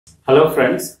Hello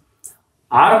friends,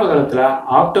 ஆரம்ப காலத்தில்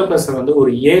octopus வந்து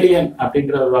ஒரு ஏலியன்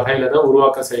அப்படின்ற வகையில தான்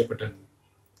உருவாக்க செய்யப்பட்டது.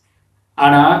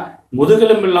 ஆனால்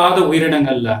முதுகெலும்பில்லாத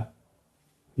உயிரினங்கள்ல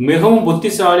மிகவும்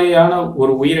புத்திசாலியான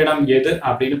ஒரு உயிரினம் எது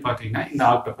அப்படின்னு பார்த்தீங்கன்னா இந்த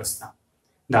ஆக்டோபஸ் தான்.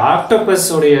 இந்த ஆக்டோபஸ்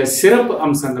உடைய சிறப்பு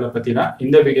அம்சங்களை பற்றி தான்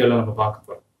இந்த வீடியோவில் நம்ம பார்க்க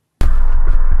போகிறோம்.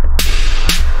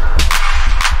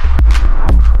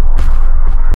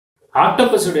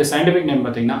 ஆக்டோபஸ் உடைய சயின்டிபிக் நேம்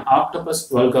பார்த்தீங்கன்னா ஆக்டோபஸ்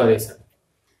வல்காரிஸ்.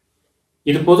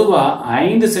 இது பொதுவாக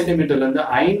 5 சென்டிமீட்டர்லேருந்து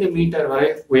 5 மீட்டர் வரை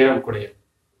உயரம் கூடியது.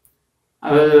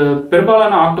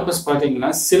 பெரும்பாலான ஆக்டோபஸ் பார்த்தீங்கன்னா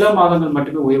சில மாதங்கள்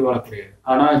மட்டுமே உயிர் வாழக்கூடியது.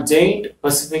 ஆனால் ஜெயிண்ட்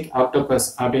பசிபிக் ஆக்டோபஸ்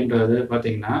அப்படின்றது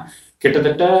பார்த்தீங்கன்னா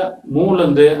கிட்டத்தட்ட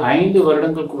 3லேருந்து 5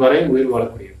 வருடங்களுக்கு வரை உயிர்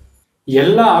வாழக்கூடியது.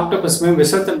 எல்லா ஆக்டோபஸுமே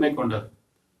விஷத்தன்மை கொண்டது.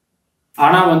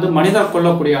 ஆனால் மனிதர்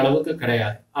கொல்லக்கூடிய அளவுக்கு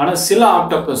கிடையாது. ஆனால் சில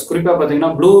ஆக்டோபஸ், குறிப்பாக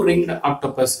பார்த்தீங்கன்னா ப்ளூ ரிங்ட்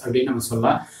ஆக்டோபஸ் அப்படின்னு நம்ம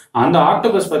சொல்லலாம். அந்த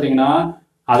ஆக்டோபஸ் பார்த்தீங்கன்னா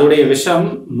அதோடைய விஷம்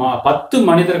 10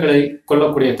 மனிதர்களை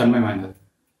கொல்லக்கூடிய தன்மை வாய்ந்தது.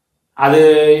 அது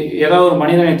ஏதாவது ஒரு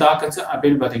மனிதனை தாக்குச்சு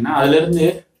அப்படின்னு பார்த்தீங்கன்னா அதுலேருந்து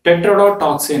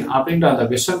டெட்ரோடோடாக்சின் அப்படின்ற அந்த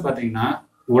விஷம் பார்த்தீங்கன்னா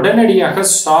உடனடியாக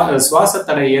சுவாச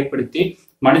தடை ஏற்படுத்தி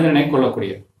மனிதனை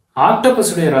கொல்லக்கூடியது.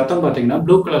 ஆக்டோபஸுடைய ரத்தம் பார்த்தீங்கன்னா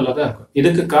ப்ளூ கலர்ல தான் இருக்கும்.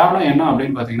 இதுக்கு காரணம் என்ன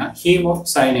அப்படின்னு பார்த்தீங்கன்னா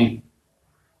ஹீமோசைனின்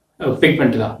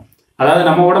பிக்மெண்ட் தான். அதாவது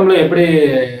நம்ம உடம்புல எப்படி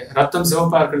ரத்தம்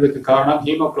சிவப்பா இருக்கிறதுக்கு காரணம்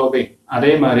ஹீமோகுளோபின்,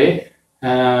 அதே மாதிரி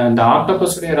இந்த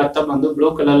ஆக்டோபஸுடைய ரத்தம் ப்ளூ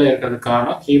கலர்ல இருக்கிறதுக்கு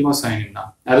காரணம் ஹீமோசைனின் தான்.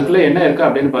 அதுக்குள்ள என்ன இருக்கு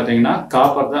அப்படின்னு பாத்தீங்கன்னா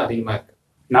காப்பர் தான் அதிகமா இருக்கு.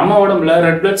 நம்ம உடம்புல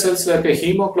ரெட் பிளட் செல்ஸ்ல இருக்க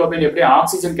ஹீமோகுளோபின் எப்படி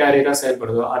ஆக்சிஜன் கேரியரா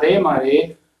செயல்படுதோ அதே மாதிரி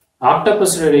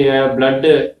ஆக்டோபஸுடைய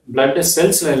பிளட்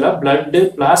செல்ஸ்ல இல்ல பிளட்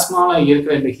பிளாஸ்மால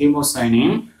இருக்கிற இந்த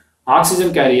ஹீமோசைனின்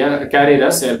ஆக்சிஜன் கேரியரா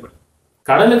செயல்படுது.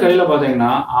 கடலுக்கு அடியில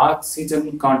பாத்தீங்கன்னா ஆக்சிஜன்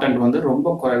கான்டென்ட்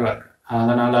ரொம்ப குறைவா இருக்கு.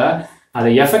 அதனால அதை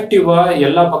எஃபெக்டிவா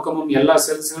எல்லா பக்கமும் எல்லா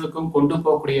செல்ஸ்களுக்கும் கொண்டு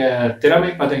போகக்கூடிய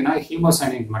திறமை பார்த்தீங்கன்னா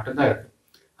ஹீமோசைனின் மட்டும்தான் இருக்கு.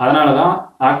 அதனாலதான்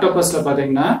ஆக்டோபஸ்ல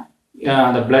பார்த்தீங்கன்னா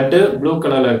அந்த பிளட் ப்ளூ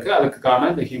கலர்ல இருக்கு. அதுக்கு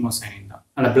காரணம் இந்த ஹீமோசைனின் தான்.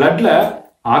 அந்த பிளட்ல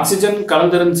ஆக்சிஜன்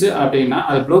கலந்துருந்துச்சு அப்படின்னா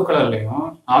அது ப்ளூ கலர்லையும்,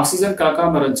 ஆக்சிஜன்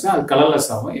கலக்காம இருந்துச்சுன்னா அது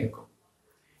கலர்லெஸ்ஸாகவும் இருக்கும்.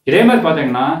 இதே மாதிரி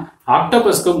பார்த்தீங்கன்னா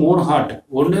ஆக்டோபஸ்க்கு 3 ஹார்ட்.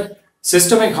 ஒன்று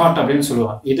சிஸ்டமிக் ஹார்ட் அப்படின்னு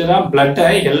சொல்லுவாங்க. இதுதான்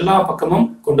பிளட்டை எல்லா பக்கமும்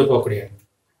கொண்டு போகக்கூடியது.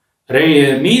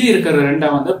 மீதி இருக்கிற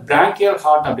 2 பிராங்கியல்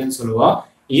ஹார்ட் அப்படின்னு சொல்லுவோம்.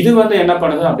 இது என்ன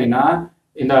பண்ணுது அப்படின்னா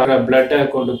இந்த பிளட்டை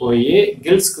கொண்டு போய்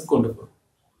கில்ஸ்க்கு கொண்டு போகும்.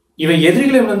 இவை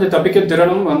எதிரிகளிலிருந்து தப்பிக்க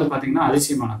திறனும் பார்த்தீங்கன்னா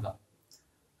அதிசயமானதுதான்.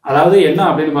 அதாவது என்ன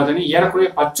அப்படின்னு பார்த்தீங்கன்னா ஏறக்குறைய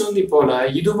பச்சோந்தி போல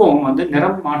இதுவும்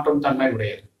நிறம் மாற்றும் தன்மை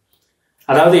உடையது.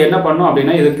 அதாவது என்ன பண்ணும்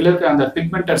அப்படின்னா இதுக்குள்ள இருக்க அந்த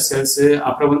பிக்மெண்டட் செல்ஸ்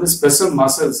அப்புறம் ஸ்பெஷல்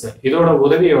மசில்ஸ் இதோட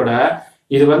உதவியோட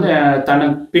இது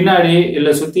தனக்கு பின்னாடி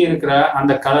இல்லை சுத்தி இருக்கிற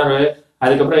அந்த கலரு,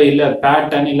 அதுக்கப்புறம் இல்லை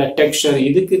பேட்டர்ன் இல்லை டெக்ஸ்சர்,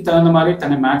 இதுக்கு தகுந்த மாதிரி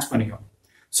தன்னை மேட்ச் பண்ணிக்கும்.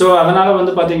 ஸோ அதனால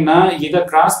பார்த்தீங்கன்னா இதை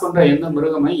கிராஸ் பண்ற எந்த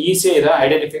மிருகமே ஈஸியாக இதை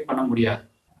ஐடென்டிஃபை பண்ண முடியாது.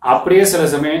 அப்படியே சில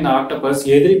சமயம் இந்த ஆக்டோபஸ்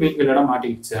எதிரி மீன்களிடம்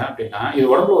மாட்டிக்கிச்சு அப்படின்னா இது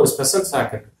உடம்புல ஒரு ஸ்பெஷல்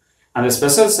சாக் இருக்கு. அந்த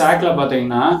ஸ்பெஷல் சாக்ல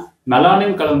பார்த்தீங்கன்னா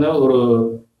மெலானின் கலந்த ஒரு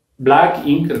பிளாக்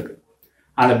இங்க் இருக்கு.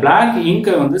 அந்த பிளாக்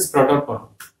இங்கை ஸ்ப்ரெட் அவுட் பண்ணும்.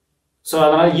 ஸோ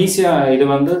அதனால ஈஸியா இது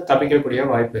தப்பிக்கக்கூடிய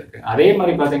வாய்ப்பு இருக்கு. அதே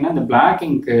மாதிரி பார்த்தீங்கன்னா இந்த பிளாக்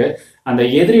இங்க்கு அந்த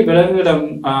எதிரி விலங்குகளிடம்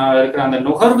இருக்கிற அந்த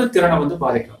நுகர்வு திறனை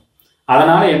பாதிக்கும்.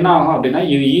 அதனால என்ன ஆகும் அப்படின்னா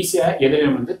இது ஈஸியா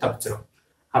எதிரிடம் தப்பிச்சிடும்.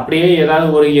 அப்படியே ஏதாவது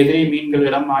ஒரு எதிரி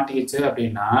மீன்களிடம் மாட்டிக்கிச்சு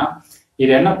அப்படின்னா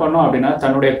இது என்ன பண்ணும் அப்படின்னா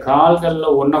தன்னுடைய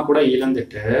கால்கள்ல ஒன்றை கூட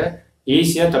இழந்துட்டு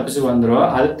ஈஸியா தப்பிச்சு வந்துடும்.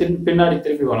 அது பின்னாடி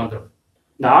திருப்பி வளர்ந்துடும்.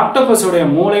 இந்த ஆக்டோபஸுடைய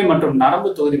மூளை மற்றும்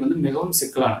நரம்பு தொகுதி மிகவும்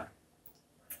சிக்கலானது.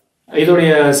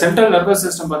 இதோடைய சென்ட்ரல் நர்வஸ்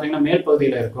சிஸ்டம் பார்த்தீங்கன்னா மேல்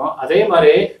பகுதியில் இருக்கும். அதே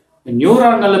மாதிரி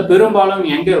நியூரான்கள் பெரும்பாலும்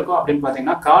எங்க இருக்கும் அப்படின்னு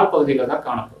பார்த்தீங்கன்னா கால் பகுதியில தான்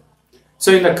காணப்படும். ஸோ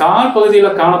இந்த கால்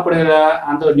பகுதியில் காணப்படுகிற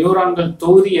அந்த நியூரான்கள்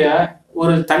தொகுதியை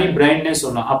ஒரு தனி பிரெயின்னே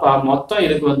சொல்லலாம். அப்ப மொத்தம்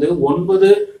இதுக்கு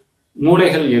 9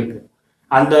 மூளைகள் இருக்கு.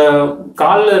 அந்த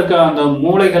காலில் இருக்க அந்த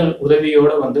மூளைகள்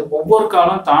உதவியோட ஒவ்வொரு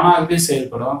காலம் தானாகவே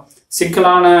செயல்படும்.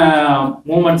 சிக்கலான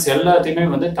மூமெண்ட்ஸ்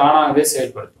எல்லாத்தையுமே தானாகவே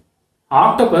செயல்படுத்தும்.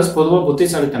 ஆக்டோபஸ் பொதுவாக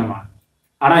புத்திசாலித்தனமான,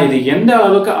 ஆனா இது எந்த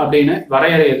அளவுக்கு அப்படின்னு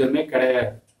வரையறை எதுவுமே கிடையாது.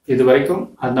 இது வரைக்கும்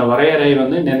அந்த வரையறை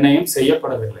நிர்ணயம்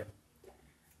செய்யப்படவில்லை.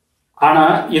 ஆனா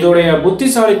இதோடைய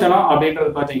புத்திசாலித்தனம்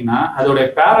அப்படின்றது பாத்தீங்கன்னா அதோடைய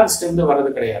பேரண்ட்ஸ்ல இருந்து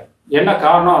வர்றது கிடையாது. என்ன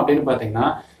காரணம் அப்படின்னு பாத்தீங்கன்னா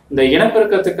இந்த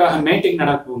இனப்பெருக்கத்துக்காக மேட்டிங்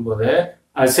நடக்கும்போது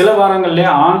சில வாரங்கள்லயே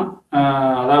ஆண்,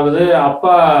 அதாவது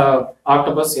அப்பா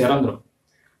ஆக்டோபஸ் இறந்துடும்.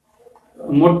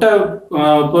 முட்டை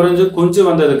பொரிஞ்சு குஞ்சு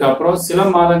வந்ததுக்கு அப்புறம் சில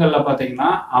மாதங்கள்ல பாத்தீங்கன்னா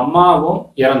அம்மாவும்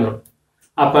இறந்துடும்.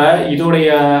 அப்ப இதோடைய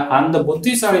அந்த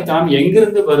புத்திசாலித்தனம்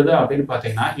எங்கிருந்து வருது அப்படின்னு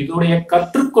பாத்தீங்கன்னா இதோடைய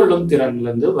கற்றுக்கொள்ளும் திறன்ல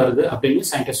இருந்து வருது அப்படின்னு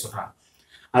சயின்டிஸ்ட் சொல்றாங்க.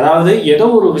 அதாவது ஏதோ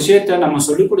ஒரு விஷயத்த நம்ம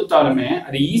சொல்லி கொடுத்தாலுமே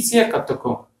அது ஈஸியா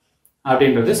கத்துக்கும்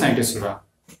அப்படின்றது சயின்டிஸ்ட் சொல்றாங்க.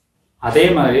 அதே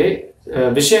மாதிரி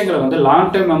விஷயங்களை long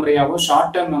term மெமரியாகவும்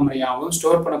short term மெமரியாகவும்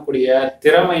store பண்ணக்கூடிய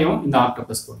திறமையும் இந்த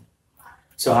ஆக்டோபஸ்க்கு.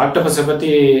 ஸோ ஆக்டோபஸை பற்றி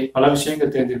பல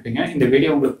விஷயங்கள் தெரிஞ்சிருப்பீங்க. இந்த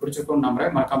வீடியோ உங்களுக்கு பிடிச்சிருக்கும்னு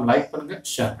நம்புறேன். மறக்காம லைக் பண்ணுங்க,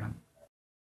 ஷேர் பண்ணுங்க.